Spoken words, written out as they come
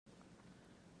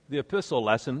The epistle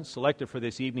lesson selected for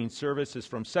this evening's service is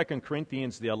from 2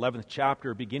 Corinthians, the 11th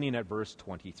chapter, beginning at verse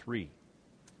 23.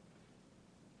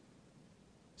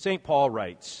 St. Paul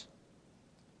writes,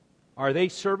 "Are they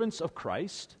servants of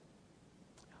Christ?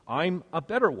 I'm a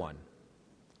better one.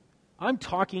 I'm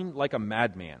talking like a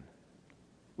madman,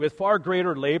 with far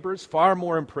greater labors, far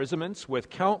more imprisonments, with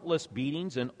countless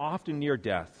beatings, and often near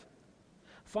death.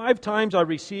 5 times I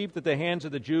received at the hands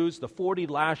of the Jews the 40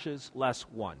 lashes less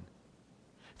one.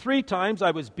 3 times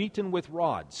I was beaten with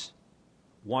rods.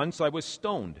 Once I was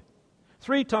stoned.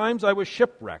 3 times I was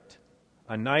shipwrecked.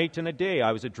 A night and a day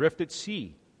I was adrift at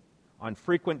sea, on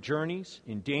frequent journeys,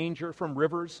 in danger from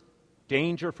rivers,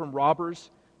 danger from robbers,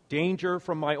 danger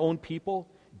from my own people,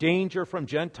 danger from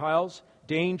Gentiles,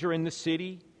 danger in the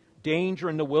city, danger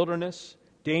in the wilderness,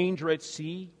 danger at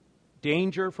sea,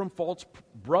 danger from false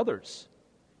brothers,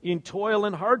 in toil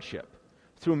and hardship,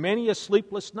 through many a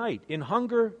sleepless night, in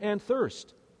hunger and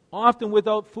thirst, often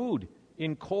without food,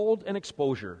 in cold and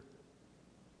exposure.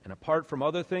 And apart from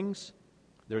other things,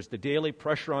 there's the daily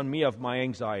pressure on me of my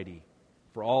anxiety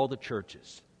for all the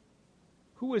churches.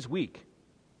 Who is weak,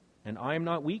 and I am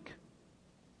not weak?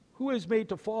 Who is made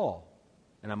to fall,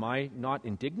 and am I not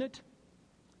indignant?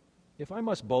 If I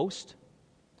must boast,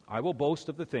 I will boast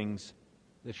of the things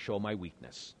that show my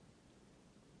weakness."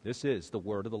 This is the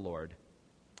word of the Lord.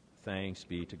 Thanks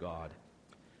be to God.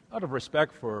 Out of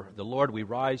respect for the Lord, we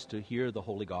rise to hear the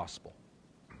Holy Gospel.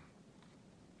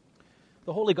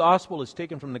 The Holy Gospel is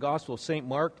taken from the Gospel of St.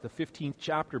 Mark, the 15th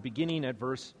chapter, beginning at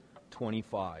verse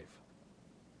 25.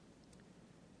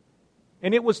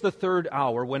 "And it was the 3rd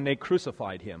hour when they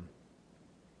crucified him.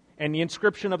 And the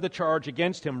inscription of the charge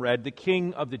against him read, 'The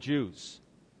King of the Jews.'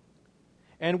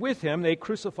 And with him they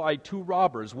crucified 2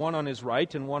 robbers, one on his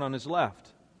right and one on his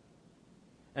left.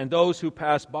 And those who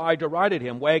passed by derided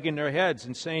him, wagging their heads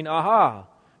and saying, 'Aha,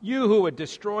 you who would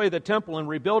destroy the temple and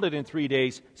rebuild it in 3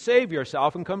 days, save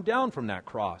yourself and come down from that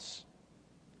cross.'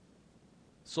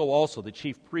 So also the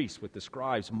chief priests with the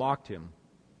scribes mocked him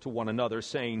to one another,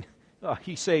 saying,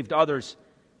 'He saved others,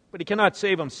 but he cannot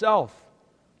save himself.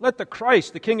 Let the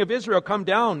Christ, the King of Israel, come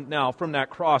down now from that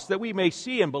cross, that we may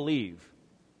see and believe.'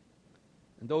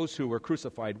 And those who were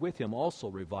crucified with him also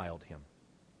reviled him.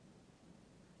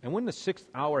 And when the 6th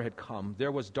hour had come,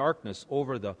 there was darkness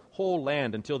over the whole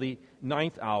land until the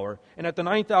 9th hour. And at the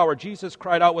 9th hour, Jesus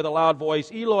cried out with a loud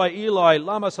voice, 'Eloi, Eloi,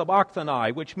 lama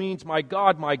sabachthani,' which means, 'My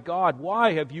God,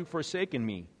 why have you forsaken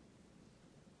me?'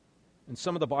 And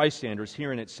some of the bystanders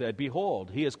hearing it said,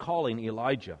 'Behold, he is calling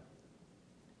Elijah.'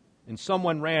 And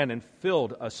someone ran and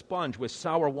filled a sponge with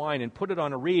sour wine and put it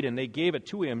on a reed, and they gave it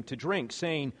to him to drink,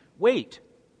 saying, 'Wait,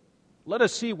 let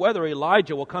us see whether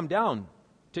Elijah will come down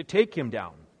to take him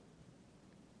down.'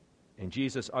 And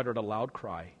Jesus uttered a loud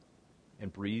cry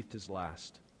and breathed his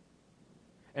last.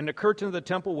 And the curtain of the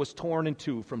temple was torn in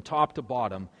 2 from top to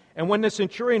bottom. And when the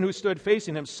centurion who stood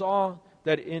facing him saw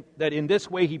that in this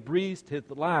way he breathed his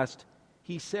last,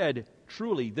 he said,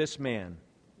 'Truly this man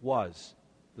was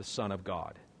the Son of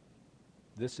God.'"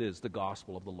 This is the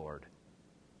gospel of the Lord.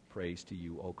 Praise to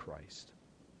you, O Christ.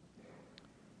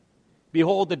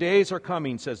 "Behold, the days are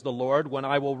coming, says the Lord, when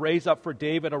I will raise up for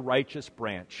David a righteous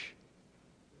branch.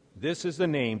 This is the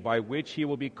name by which he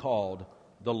will be called,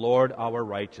 the Lord our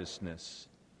righteousness.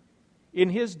 In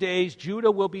his days Judah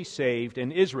will be saved,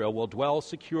 and Israel will dwell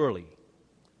securely.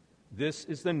 This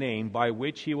is the name by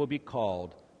which he will be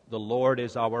called, the Lord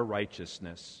is our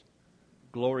righteousness.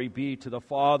 Glory be to the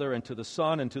Father, and to the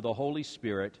Son, and to the Holy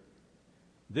Spirit.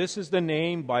 This is the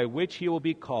name by which he will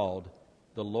be called,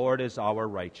 the Lord is our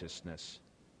righteousness."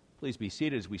 Please be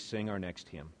seated as we sing our next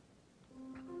hymn.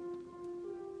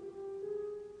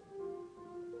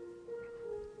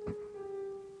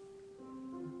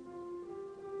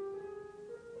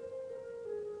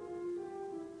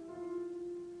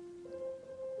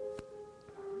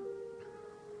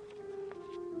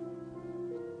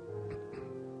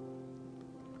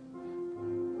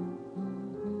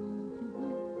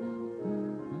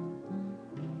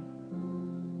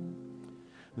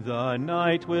 The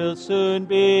night will soon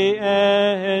be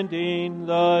ending,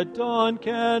 the dawn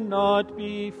cannot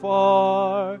be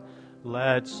far.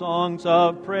 Let songs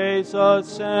of praise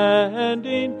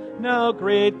ascending now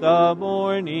greet the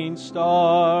morning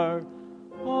star.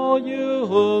 All you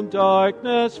whom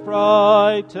darkness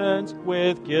frightens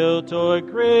with guilt or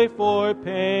grief or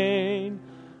pain,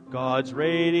 God's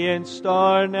radiant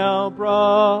star now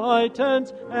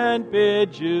brightens and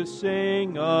bids you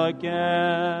sing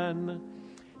again.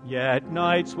 Yet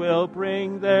nights will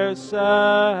bring their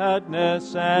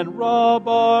sadness and rob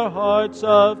our hearts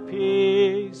of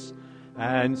peace.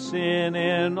 and sin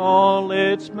in all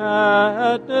its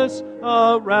madness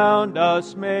around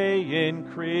us may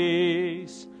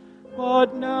increase.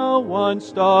 But now one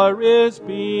star is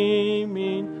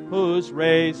beaming, whose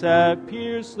rays have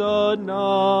pierced the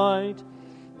night.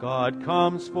 God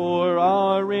comes for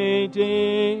our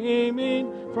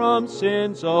redeeming from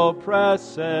sin's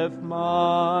oppressive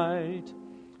might.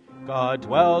 God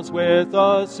dwells with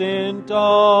us in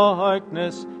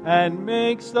darkness and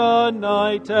makes the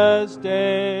night as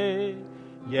day.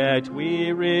 Yet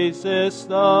we resist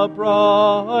the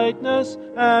brightness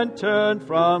and turn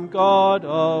from God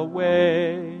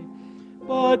away.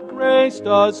 But grace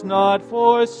does not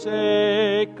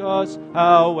forsake us,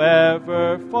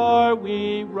 however far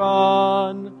we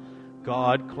run.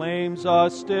 God claims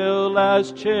us still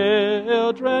as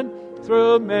children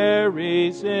through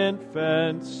Mary's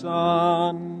infant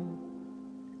Son.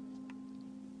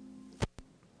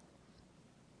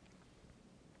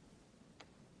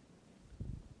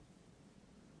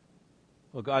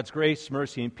 Well, God's grace,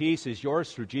 mercy, and peace is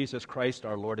yours through Jesus Christ,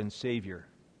 our Lord and Savior.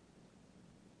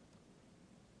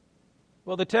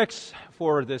 Well, the texts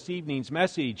for this evening's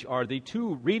message are the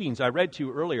two readings I read to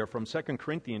you earlier from 2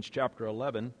 Corinthians chapter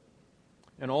 11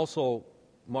 and also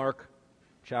Mark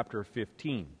chapter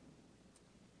 15.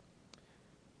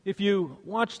 If you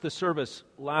watched the service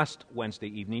last Wednesday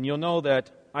evening, you'll know that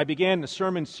I began the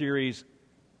sermon series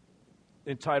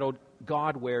entitled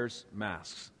God Wears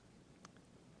Masks,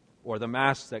 or the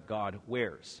masks that God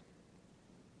wears.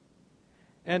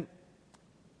 And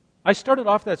I started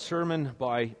off that sermon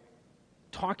by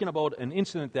talking about an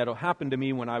incident that happened to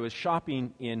me when I was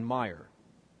shopping in Meijer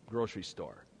grocery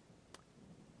store.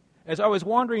 As I was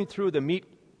wandering through the meat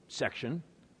section,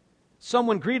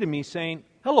 someone greeted me saying,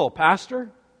 "Hello,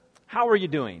 Pastor. How are you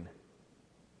doing?"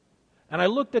 And I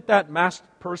looked at that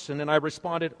masked person and I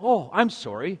responded, "Oh, I'm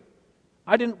sorry.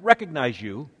 I didn't recognize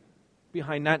you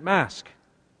behind that mask.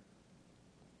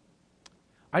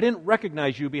 I didn't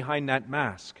recognize you behind that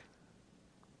mask."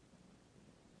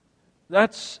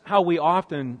 That's how we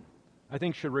often, I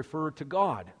think, should refer to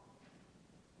God.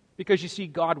 Because you see,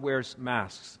 God wears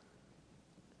masks.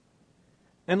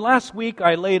 And last week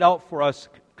I laid out for us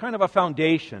kind of a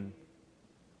foundation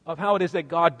of how it is that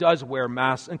God does wear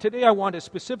masks. And today I want to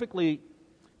specifically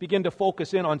begin to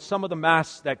focus in on some of the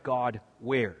masks that God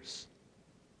wears.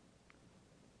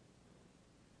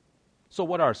 So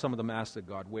what are some of the masks that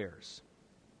God wears?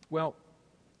 Well,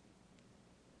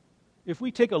 if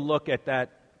we take a look at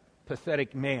that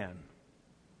pathetic man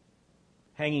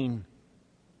hanging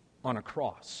on a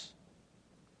cross,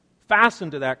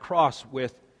 fastened to that cross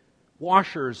with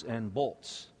washers and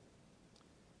bolts.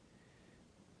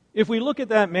 If we look at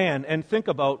that man and think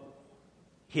about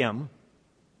him,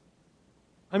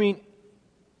 I mean,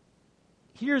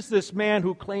 here's this man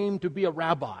who claimed to be a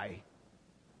rabbi,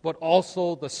 but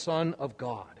also the Son of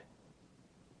God,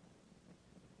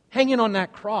 hanging on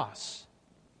that cross.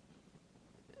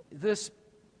 This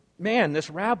man, this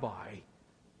rabbi,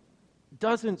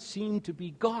 doesn't seem to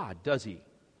be God, does he?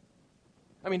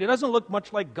 I mean, it doesn't look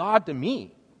much like God to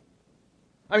me.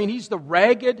 I mean, he's the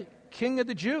ragged king of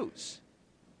the Jews.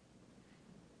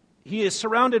 He is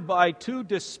surrounded by two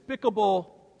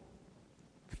despicable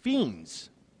fiends,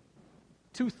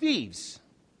 two thieves.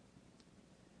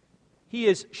 He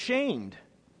is shamed.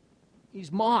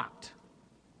 He's mocked.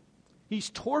 He's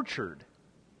tortured.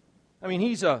 I mean,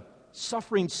 he's a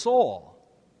suffering soul.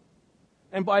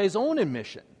 And by his own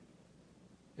admission,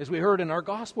 as we heard in our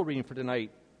gospel reading for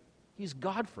tonight, he's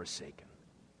God-forsaken.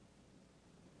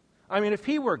 I mean, if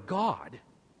he were God,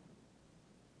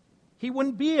 he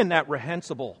wouldn't be in that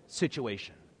reprehensible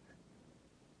situation.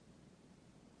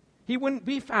 He wouldn't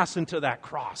be fastened to that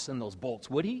cross and those bolts,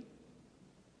 would he?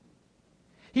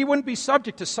 He wouldn't be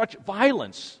subject to such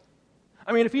violence.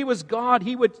 I mean, if he was God,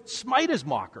 he would smite his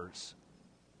mockers,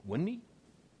 wouldn't he?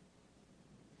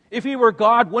 If he were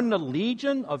God, wouldn't a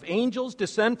legion of angels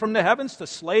descend from the heavens to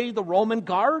slay the Roman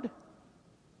guard?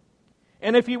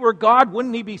 And if he were God,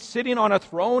 wouldn't he be sitting on a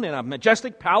throne in a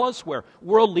majestic palace where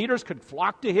world leaders could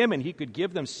flock to him and he could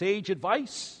give them sage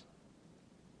advice?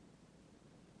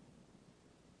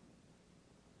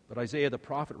 But Isaiah the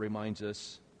prophet reminds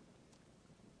us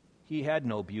he had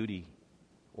no beauty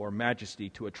or majesty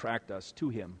to attract us to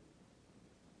him.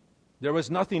 There was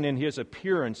nothing in his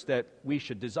appearance that we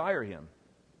should desire him.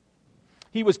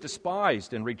 He was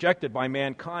despised and rejected by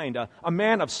mankind, a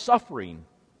man of suffering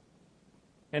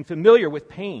and familiar with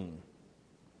pain.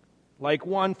 Like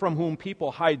one from whom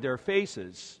people hide their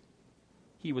faces,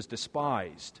 he was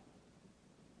despised,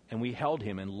 and we held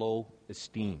him in low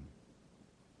esteem.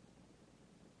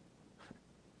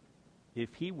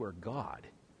 If he were God,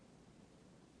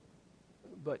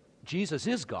 Jesus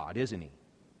is God, isn't he?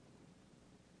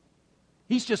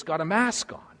 He's just got a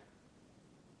mask on.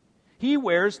 He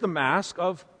wears the mask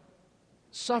of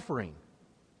suffering.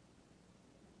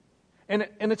 And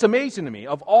it's amazing to me,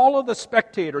 of all of the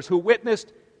spectators who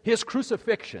witnessed his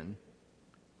crucifixion,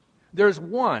 there's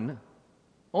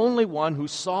only one who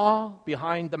saw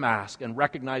behind the mask and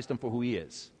recognized him for who he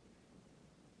is.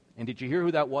 And did you hear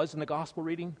who that was in the gospel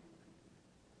reading?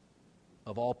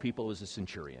 Of all people, it was a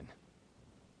centurion.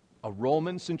 A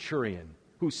Roman centurion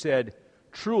who said,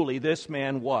 truly this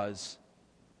man was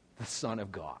the Son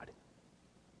of God.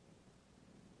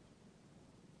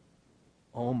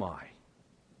 Oh my.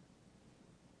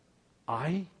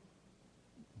 I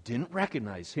didn't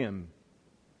recognize him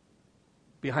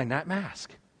behind that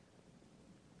mask.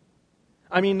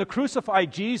 I mean, the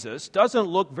crucified Jesus doesn't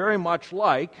look very much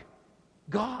like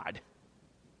God.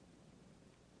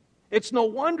 It's no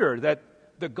wonder that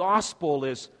the gospel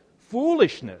is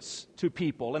foolishness to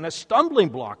people and a stumbling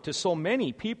block to so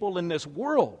many people in this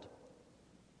world.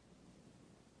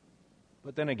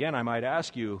 But then again, I might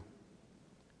ask you,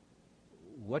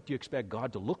 what do you expect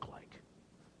God to look like?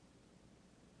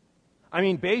 I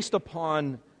mean, based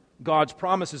upon God's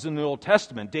promises in the Old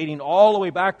Testament, dating all the way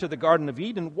back to the Garden of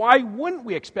Eden, why wouldn't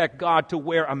we expect God to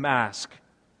wear a mask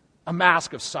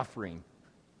of suffering?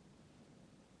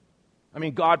 I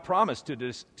mean, God promised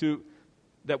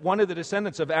that one of the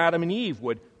descendants of Adam and Eve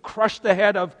would crush the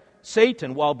head of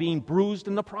Satan while being bruised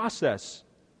in the process.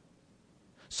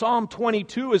 Psalm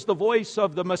 22 is the voice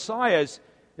of the Messiah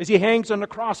as he hangs on the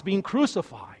cross being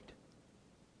crucified.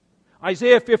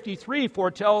 Isaiah 53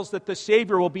 foretells that the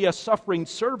Savior will be a suffering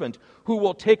servant who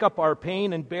will take up our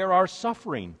pain and bear our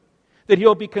suffering. That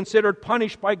he'll be considered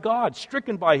punished by God,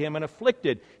 stricken by him and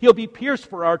afflicted. He'll be pierced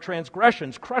for our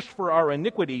transgressions, crushed for our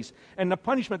iniquities, and the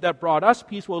punishment that brought us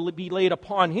peace will be laid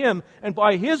upon him, and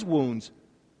by his wounds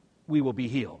we will be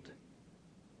healed.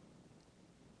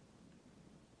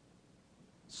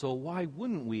 So why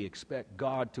wouldn't we expect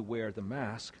God to wear the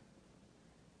mask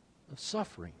of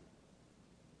suffering?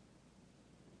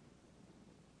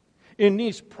 In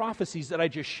these prophecies that I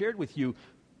just shared with you,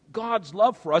 God's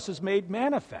love for us is made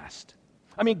manifest.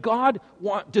 I mean, God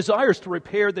desires to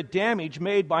repair the damage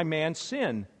made by man's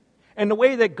sin. And the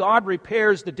way that God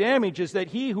repairs the damage is that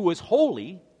he who is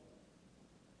holy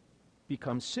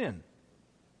becomes sin.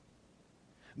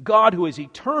 God who is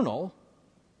eternal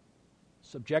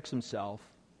subjects himself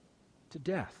to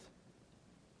death.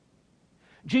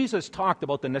 Jesus talked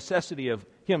about the necessity of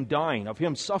him dying, of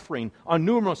him suffering on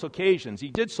numerous occasions. He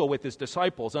did so with his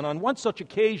disciples. And on one such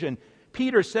occasion,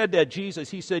 Peter said to Jesus,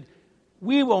 he said,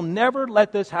 "We will never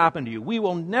let this happen to you. We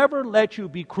will never let you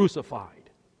be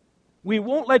crucified. We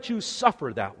won't let you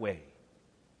suffer that way."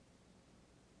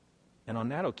 And on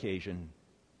that occasion,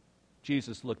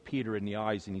 Jesus looked Peter in the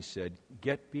eyes and he said,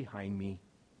 "Get behind me,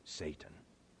 Satan."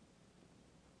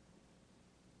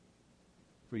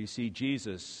 For you see,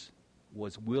 Jesus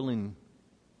was willing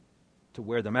to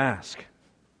wear the mask.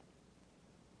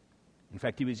 In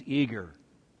fact, he was eager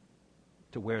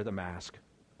to wear the mask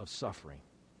of suffering.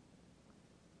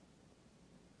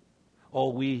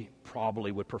 Oh, we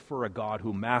probably would prefer a God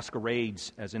who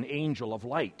masquerades as an angel of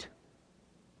light.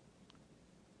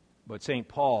 But St.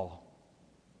 Paul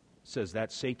says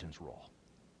that's Satan's role.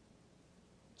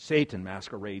 Satan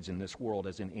masquerades in this world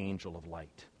as an angel of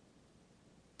light.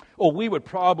 Oh, we would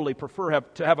probably prefer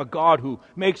to have a God who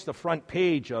makes the front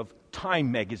page of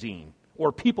Time magazine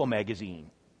or People magazine,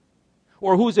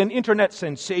 or who's an internet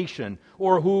sensation,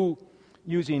 or who,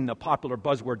 using the popular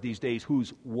buzzword these days,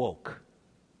 who's woke,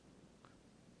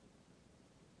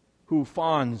 who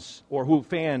fans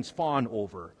fawn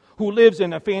over, who lives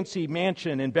in a fancy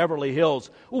mansion in Beverly Hills.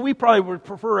 Well, we probably would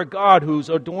prefer a God who's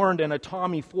adorned in a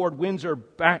Tommy Ford Windsor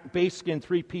base-skin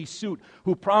three-piece suit,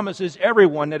 who promises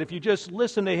everyone that if you just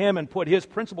listen to him and put his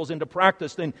principles into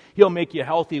practice, then he'll make you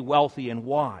healthy, wealthy, and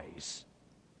wise.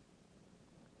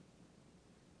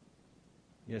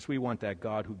 Yes, we want that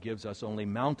God who gives us only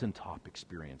mountaintop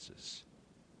experiences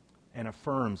and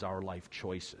affirms our life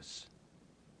choices.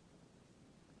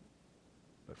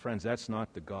 But friends, that's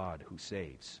not the God who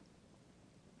saves.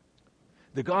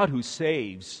 The God who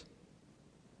saves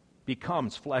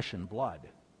becomes flesh and blood.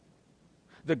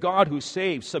 The God who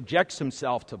saves subjects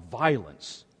himself to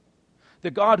violence.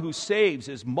 The God who saves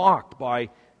is mocked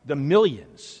by the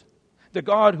millions. The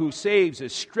God who saves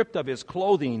is stripped of his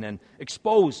clothing and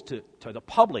exposed to the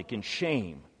public in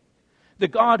shame. The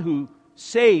God who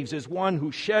saves is one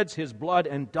who sheds his blood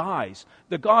and dies.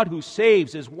 The God who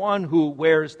saves is one who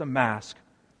wears the mask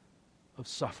of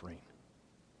suffering.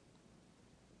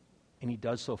 And he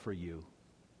does so for you,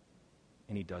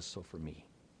 and he does so for me.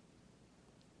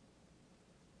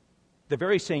 The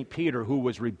very St. Peter who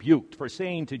was rebuked for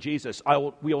saying to Jesus,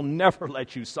 we'll never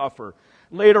let you suffer,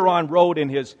 later on wrote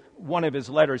in one of his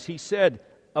letters, he said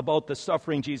about the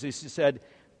suffering Jesus, he said,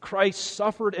 Christ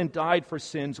suffered and died for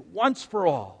sins once for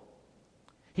all.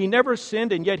 He never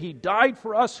sinned, and yet he died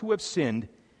for us who have sinned.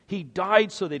 He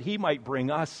died so that he might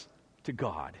bring us to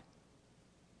God.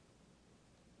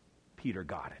 Peter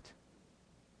got it.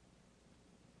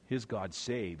 His God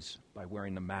saves by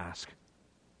wearing the mask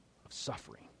of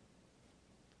suffering.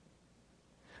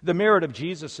 The merit of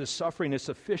Jesus' suffering is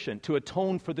sufficient to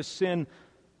atone for the sin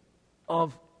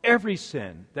of every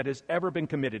sin that has ever been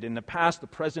committed in the past, the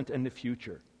present, and the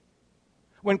future.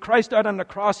 When Christ died on the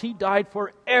cross, he died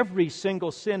for every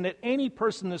single sin that any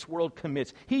person in this world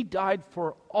commits. He died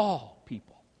for all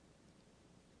people.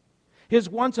 His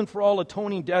once and for all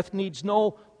atoning death needs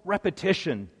no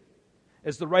repetition.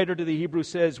 As the writer to the Hebrews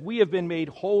says, we have been made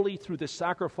holy through the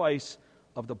sacrifice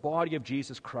of the body of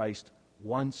Jesus Christ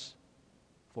once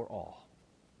for all.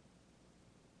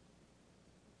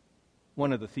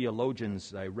 One of the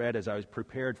theologians I read as I was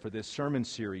prepared for this sermon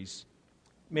series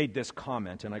made this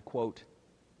comment, and I quote,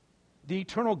 "The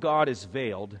eternal God is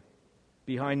veiled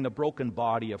behind the broken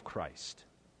body of Christ.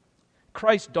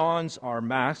 Christ dons our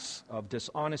masks of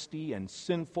dishonesty and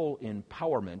sinful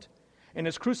empowerment and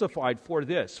is crucified for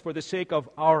this, for the sake of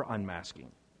our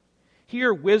unmasking.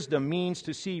 Here, wisdom means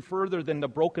to see further than the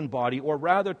broken body, or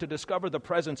rather to discover the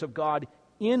presence of God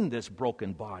in this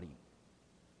broken body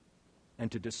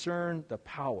and to discern the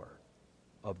power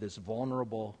of this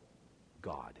vulnerable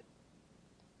God."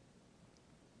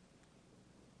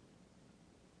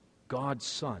 God's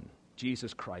Son,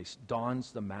 Jesus Christ,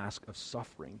 dons the mask of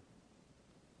suffering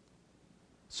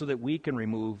so that we can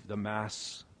remove the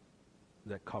masks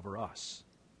that cover us.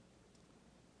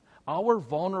 Our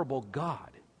vulnerable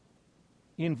God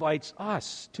invites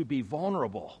us to be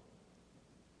vulnerable,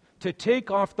 to take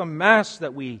off the masks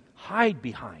that we hide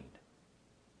behind.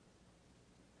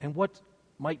 And what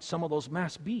might some of those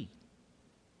masks be?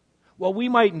 Well, we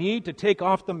might need to take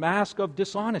off the mask of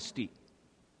dishonesty.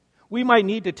 We might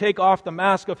need to take off the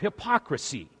mask of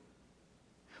hypocrisy.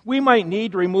 We might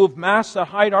need to remove masks that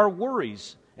hide our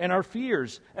worries and our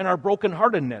fears and our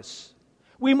brokenheartedness.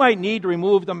 We might need to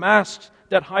remove the masks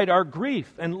that hide our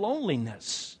grief and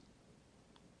loneliness.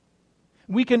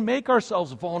 We can make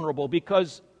ourselves vulnerable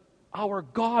because our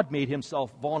God made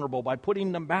himself vulnerable by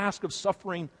putting the mask of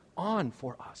suffering on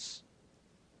for us.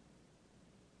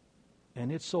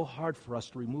 And it's so hard for us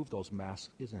to remove those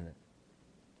masks, isn't it?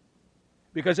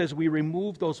 Because as we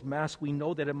remove those masks, we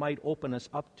know that it might open us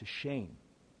up to shame.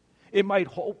 It might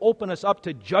open us up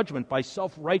to judgment by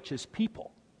self-righteous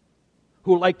people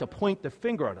who like to point the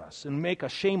finger at us and make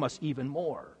us shame us even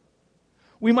more.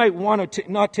 We might want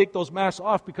to not take those masks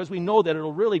off because we know that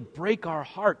it'll really break our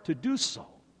heart to do so.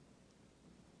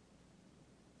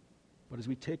 But as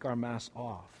we take our masks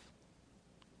off,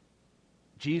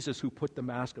 Jesus, who put the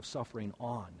mask of suffering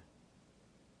on,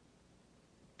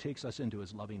 takes us into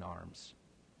his loving arms.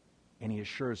 And he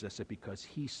assures us that because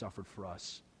he suffered for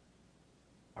us,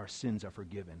 our sins are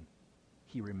forgiven.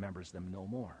 He remembers them no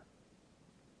more.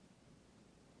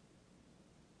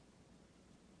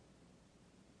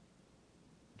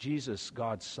 Jesus,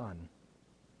 God's Son,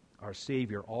 our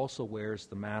Savior, also wears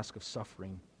the mask of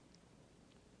suffering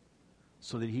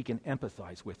so that he can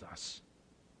empathize with us.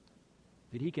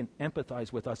 That he can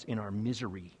empathize with us in our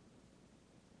misery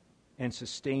and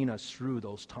sustain us through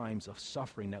those times of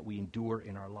suffering that we endure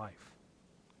in our life.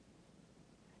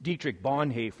 Dietrich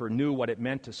Bonhoeffer knew what it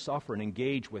meant to suffer and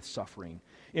engage with suffering.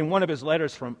 In one of his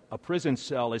letters from a prison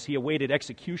cell as he awaited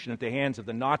execution at the hands of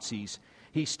the Nazis,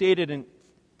 he stated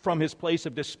from his place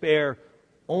of despair,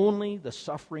 "Only the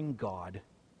suffering God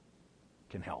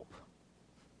can help."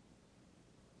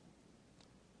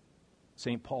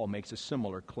 St. Paul makes a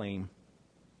similar claim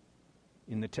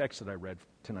in the text that I read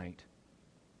tonight.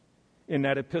 In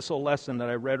that epistle lesson that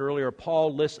I read earlier,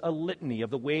 Paul lists a litany of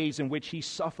the ways in which he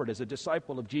suffered as a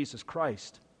disciple of Jesus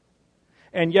Christ.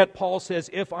 And yet Paul says,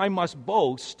 if I must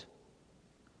boast,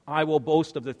 I will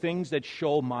boast of the things that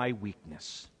show my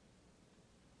weakness.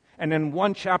 And then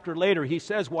one chapter later, he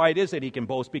says why it is that he can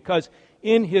boast. Because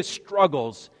in his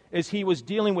struggles, as he was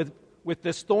dealing with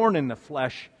this thorn in the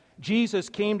flesh, Jesus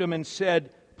came to him and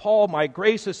said, "Paul, my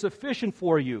grace is sufficient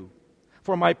for you,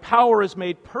 for my power is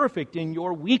made perfect in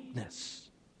your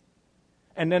weakness."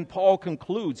 And then Paul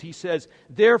concludes, he says,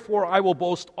 "Therefore I will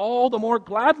boast all the more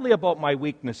gladly about my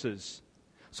weaknesses,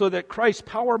 so that Christ's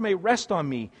power may rest on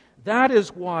me. That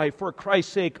is why, for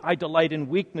Christ's sake, I delight in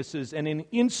weaknesses and in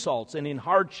insults and in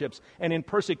hardships and in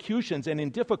persecutions and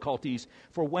in difficulties.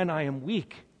 For when I am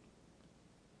weak,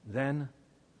 then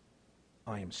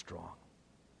I am strong."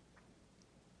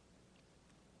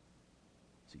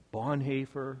 See,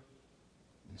 Bonhoeffer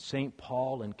and St.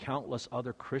 Paul and countless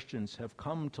other Christians have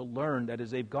come to learn that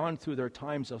as they've gone through their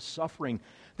times of suffering,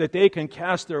 that they can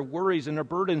cast their worries and their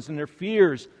burdens and their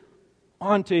fears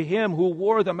onto Him who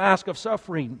wore the mask of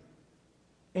suffering.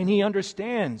 And He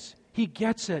understands. He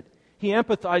gets it. He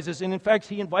empathizes. And in fact,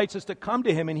 He invites us to come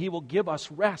to Him and He will give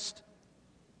us rest.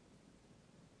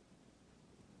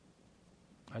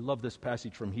 I love this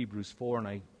passage from Hebrews 4, and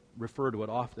I refer to it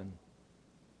often.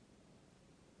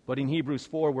 But in Hebrews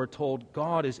 4, we're told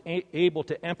God is able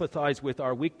to empathize with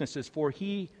our weaknesses, for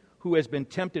He who has been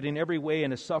tempted in every way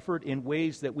and has suffered in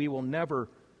ways that we will never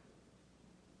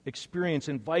experience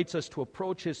invites us to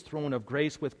approach His throne of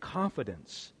grace with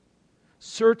confidence,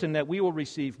 certain that we will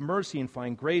receive mercy and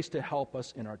find grace to help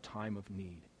us in our time of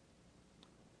need.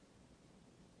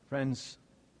 Friends,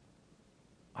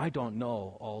 I don't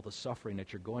know all the suffering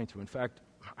that you're going through. In fact,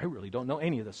 I really don't know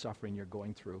any of the suffering you're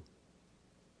going through.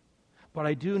 But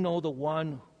I do know the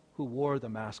one who wore the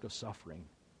mask of suffering.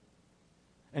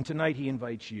 And tonight He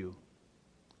invites you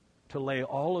to lay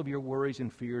all of your worries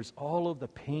and fears, all of the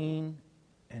pain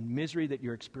and misery that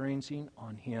you're experiencing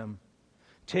on Him.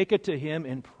 Take it to Him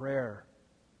in prayer,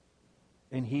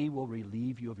 and He will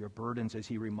relieve you of your burdens as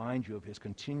He reminds you of His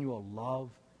continual love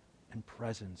and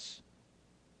presence.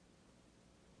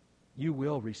 You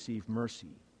will receive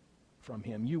mercy from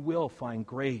Him. You will find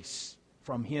grace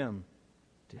from Him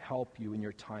to help you in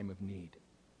your time of need.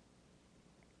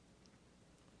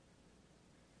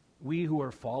 We who are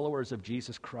followers of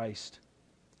Jesus Christ,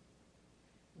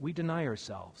 we deny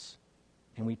ourselves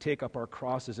and we take up our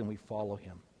crosses and we follow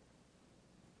Him.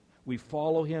 We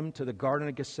follow Him to the Garden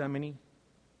of Gethsemane.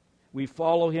 We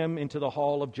follow Him into the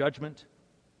Hall of Judgment.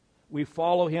 We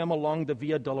follow Him along the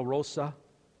Via Dolorosa.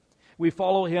 We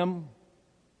follow Him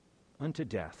unto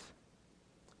death.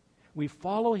 We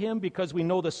follow Him because we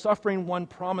know the suffering one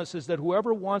promises that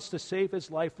whoever wants to save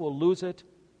his life will lose it,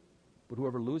 but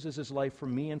whoever loses his life for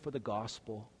me and for the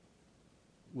gospel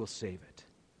will save it.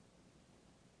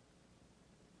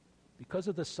 Because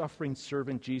of the suffering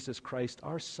servant Jesus Christ,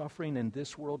 our suffering in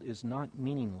this world is not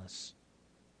meaningless.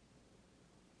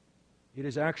 It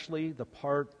is actually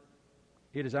part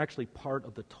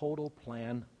of the total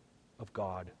plan of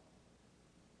God,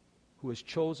 who has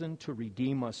chosen to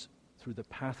redeem us through the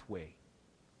pathway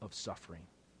of suffering.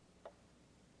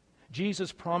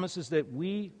 Jesus promises that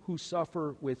we who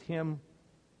suffer with Him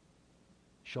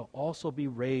shall also be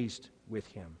raised with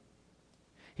Him.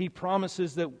 He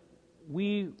promises that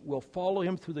we will follow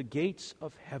Him through the gates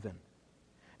of heaven.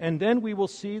 And then we will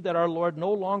see that our Lord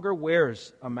no longer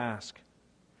wears a mask.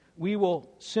 We will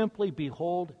simply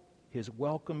behold His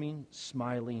welcoming,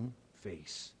 smiling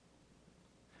face.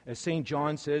 As St.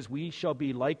 John says, we shall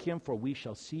be like Him, for we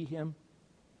shall see Him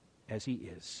as He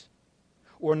is.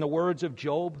 Or in the words of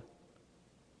Job,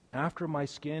 after my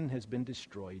skin has been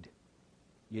destroyed,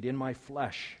 yet in my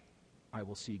flesh I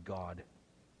will see God.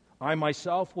 I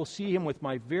myself will see Him with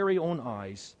my very own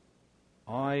eyes,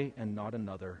 I and not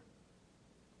another.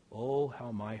 Oh,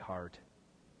 how my heart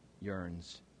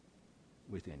yearns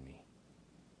within me.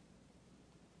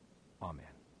 Amen.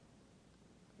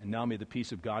 And now may the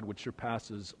peace of God, which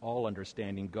surpasses all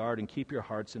understanding, guard and keep your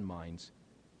hearts and minds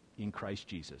in Christ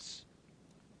Jesus.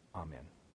 Amen.